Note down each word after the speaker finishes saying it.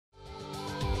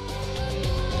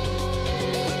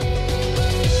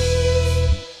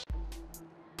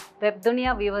Web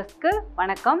துனியா வியூவர்ஸ்க்கு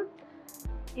வணக்கம்.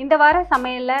 இந்த வார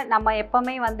சமையலில் நம்ம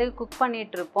எப்போவுமே குக்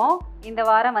பண்ணிகிட்டு இருப்போம். இந்த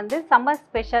வாரம் சம்மர்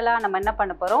ஸ்பெஷலாக நம்ம என்ன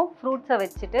பண்ண போகிறோம், ஃப்ரூட்ஸை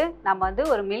வச்சுட்டு நம்ம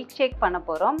ஒரு மில்க் ஷேக் பண்ண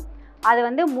போகிறோம். அது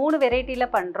 3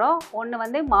 வெரைட்டியில் பண்ணுறோம்.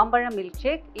 ஒன்று மாம்பழம் மில்க்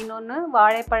ஷேக், இன்னொன்று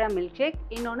வாழைப்பழம் மில்க் ஷேக்,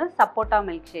 இன்னொன்று சப்போட்டா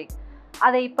மில்க் ஷேக்.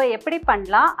 அதை இப்போ எப்படி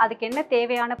பண்ணலாம், அதுக்கு என்ன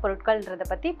தேவையான பொருட்கள்ன்றதை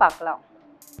பற்றி பார்க்கலாம்.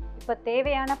 இப்போ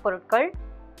தேவையான பொருட்கள்: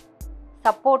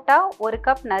 சப்போட்டா 1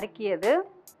 கப் நறுக்கியது,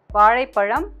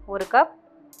 வாழைப்பழம் 1 கப்,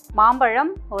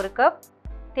 மாம்பழம் 1 கப்,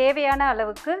 தேவையான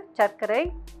அளவுக்கு சர்க்கரை,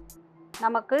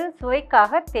 நமக்கு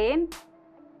சுவைக்காக தேன்,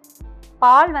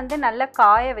 பால் நல்லா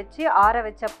காய வச்சு ஆற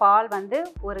வச்ச பால்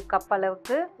 1 கப்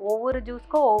அளவுக்கு. ஒவ்வொரு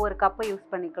ஜூஸ்க்கும் ஒவ்வொரு கப்பு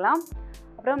யூஸ் பண்ணிக்கலாம்.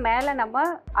 அப்புறம் மேலே நம்ம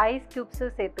ஐஸ் க்யூப்ஸு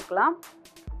சேர்த்துக்கலாம்.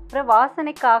 அப்புறம்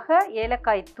வாசனைக்காக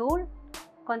ஏலக்காய் தூள்,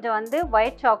 கொஞ்சம்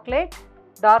ஒயிட் சாக்லேட்,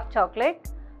 டார்க் சாக்லேட்,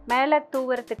 மேலே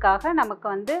தூவுறதுக்காக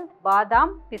நமக்கு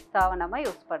பாதாம் பிஸ்தாவை நம்ம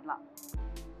யூஸ் பண்ணலாம்.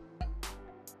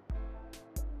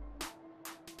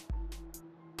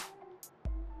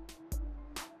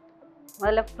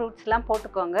 முதல்ல ஃப்ரூட்ஸ்லாம்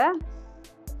போட்டுக்கோங்க.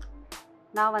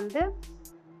 நான்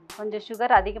கொஞ்சம்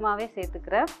சுகர் அதிகமாகவே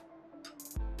சேர்த்துக்கிறேன்.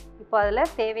 இப்போ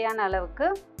அதில் தேவையான அளவுக்கு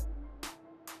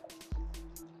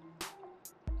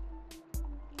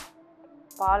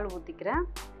பால் ஊற்றிக்கிறேன்.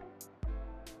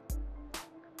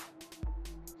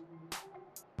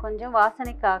 கொஞ்சம்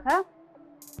வாசனைக்காக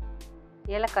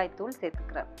ஏலக்காய் தூள்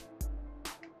சேர்த்துக்கிறேன்.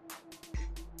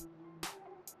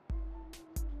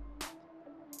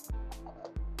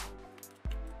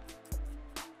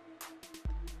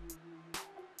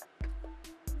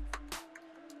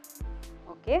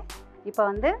 ஓகே, இப்போ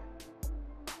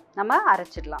நம்ம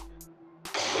அரைச்சிடலாம்.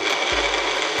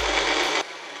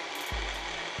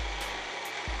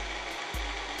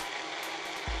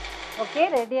 ஓகே,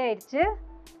 ரெடி ஆயிடுச்சு.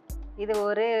 இது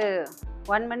ஒரு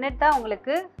 1 மினிட் தான்,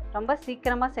 உங்களுக்கு ரொம்ப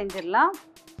சீக்கிரமாக செஞ்சிடலாம்.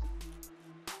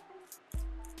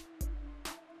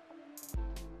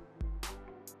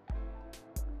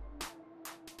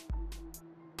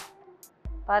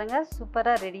 பாருங்க,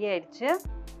 சூப்பராக ரெடி ஆயிடுச்சு.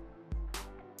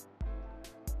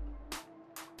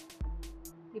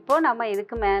 இப்போ நம்ம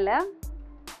இதுக்கு மேலே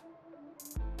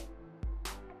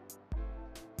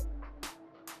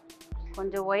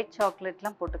கொஞ்சம் ஒயிட்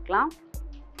சாக்லேட்லாம் போட்டுக்கலாம்.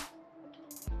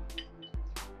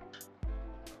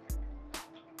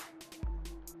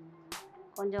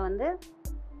 கொஞ்சம்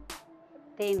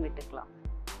தேன் விட்டுக்கலாம்.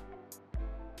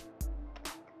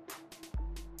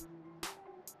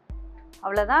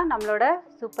 அவ்வளோதான், நம்மளோட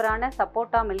சூப்பரான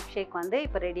சப்போட்டா மில்க் ஷேக்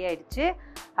இப்போ ரெடி ஆயிடுச்சு.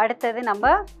 அடுத்தது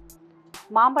நம்ம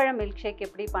மாம்பழம் மில்க் ஷேக்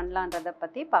எப்படி பண்ணலான்றதை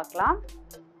பற்றி பார்க்கலாம்.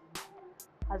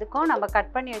 அதுக்கும் நம்ம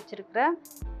கட் பண்ணி வச்சுருக்கிற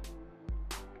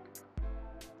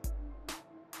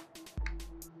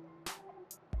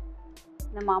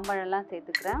இந்த மாம்பழம்லாம்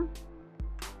சேர்த்துக்கிறேன்.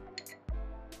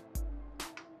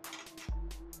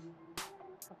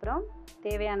 அப்புறம்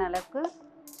தேவையான அளவுக்கு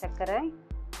சர்க்கரை,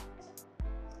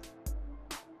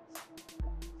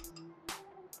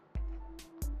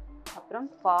 அப்புறம்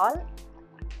பால்.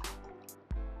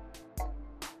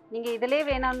 நீங்கள் இதிலே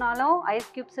வேணும்னாலும்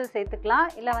ஐஸ் க்யூப்ஸு சேர்த்துக்கலாம்,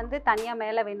 இல்லை தனியாக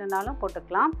மேலே வேணும்னாலும்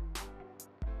போட்டுக்கலாம்.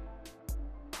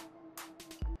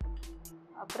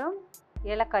 அப்புறம்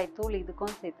ஏலக்காய் தூள்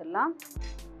இதுக்கும் சேர்த்துடலாம்.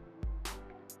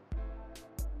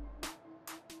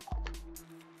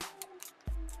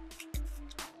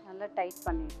 நல்லா டைட்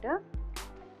பண்ணிவிட்டு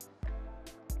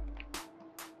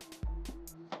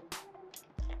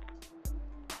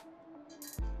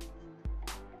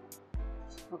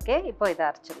ஓகே, இப்போ இதை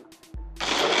அரைச்சிடலாம்.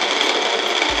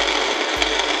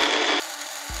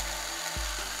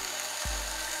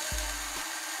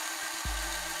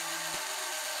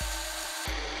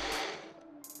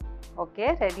 ஓகே,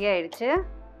 ரெடி ஆயிடுச்சு.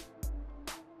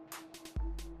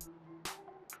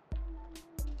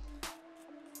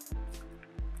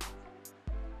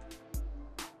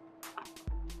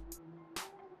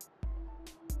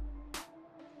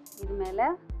 இது மேலே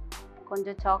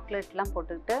கொஞ்சம் சாக்லேட்லாம்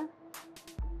போட்டுக்கிட்டு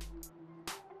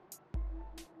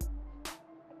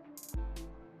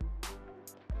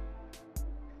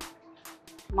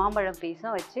மாம்பழம்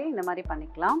பீஸும் வச்சு இந்த மாதிரி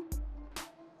பண்ணிக்கலாம்.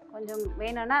 கொஞ்சம்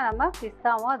வேணும்னா நம்ம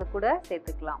பிஸ்தாவும் அது கூட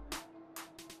சேர்த்துக்கலாம்.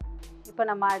 இப்போ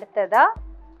நம்ம அடுத்ததாக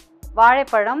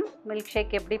வாழைப்பழம் மில்க்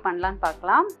ஷேக் எப்படி பண்ணலான்னு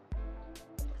பார்க்கலாம்.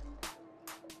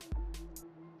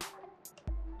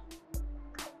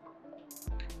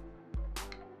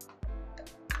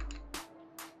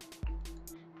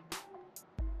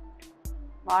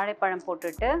 வாழைப்பழம்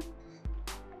போட்டுட்டு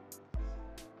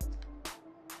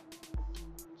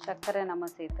சர்க்கரை நம்ம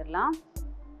சேர்த்துடலாம்.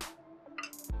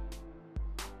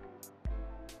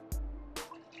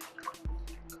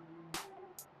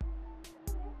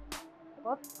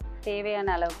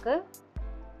 தேவையான அளவுக்கு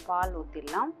பால்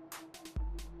ஊற்றிடலாம்.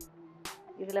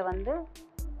 இதில் வந்து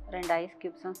 2 ஐஸ்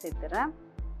க்யூப்ஸும் சேர்த்துறேன்.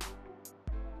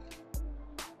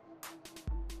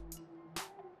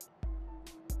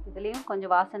 இதுலேயும்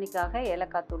கொஞ்சம் வாசனைக்காக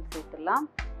ஏலக்காய் தூள் சேர்த்துடலாம்.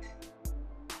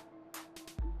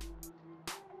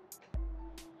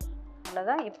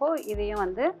 அவ்வளோதான். இப்போது இதையும்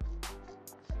வந்து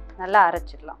நல்லா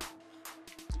அரைச்சிடலாம்.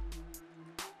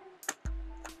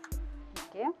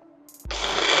 ஓகே,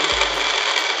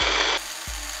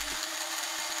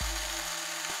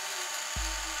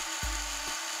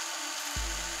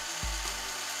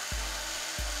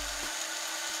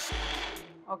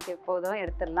 ஓகே போதும்,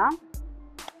 எடுத்துடலாம்.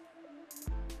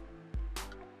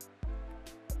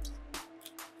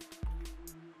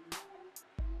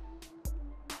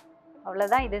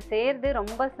 அவ்வளோதான். இது செய்கிறது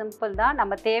ரொம்ப சிம்பிள் தான்.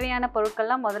 நம்ம தேவையான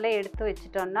பொருட்கள்லாம் முதல்ல எடுத்து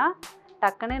வச்சிட்டோம்னா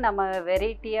டக்குன்னு நம்ம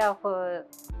வெரைட்டி ஆஃப்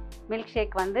மில்க்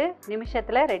ஷேக் வந்து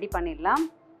நிமிஷத்தில் ரெடி பண்ணிடலாம்.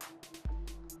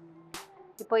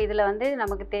 இப்போ இதில் வந்து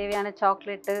நமக்கு தேவையான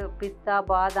சாக்லேட்டு, பிஸ்தா,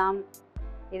 பாதாம்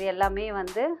இது எல்லாமே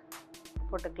வந்து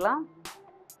போட்டுக்கலாம்.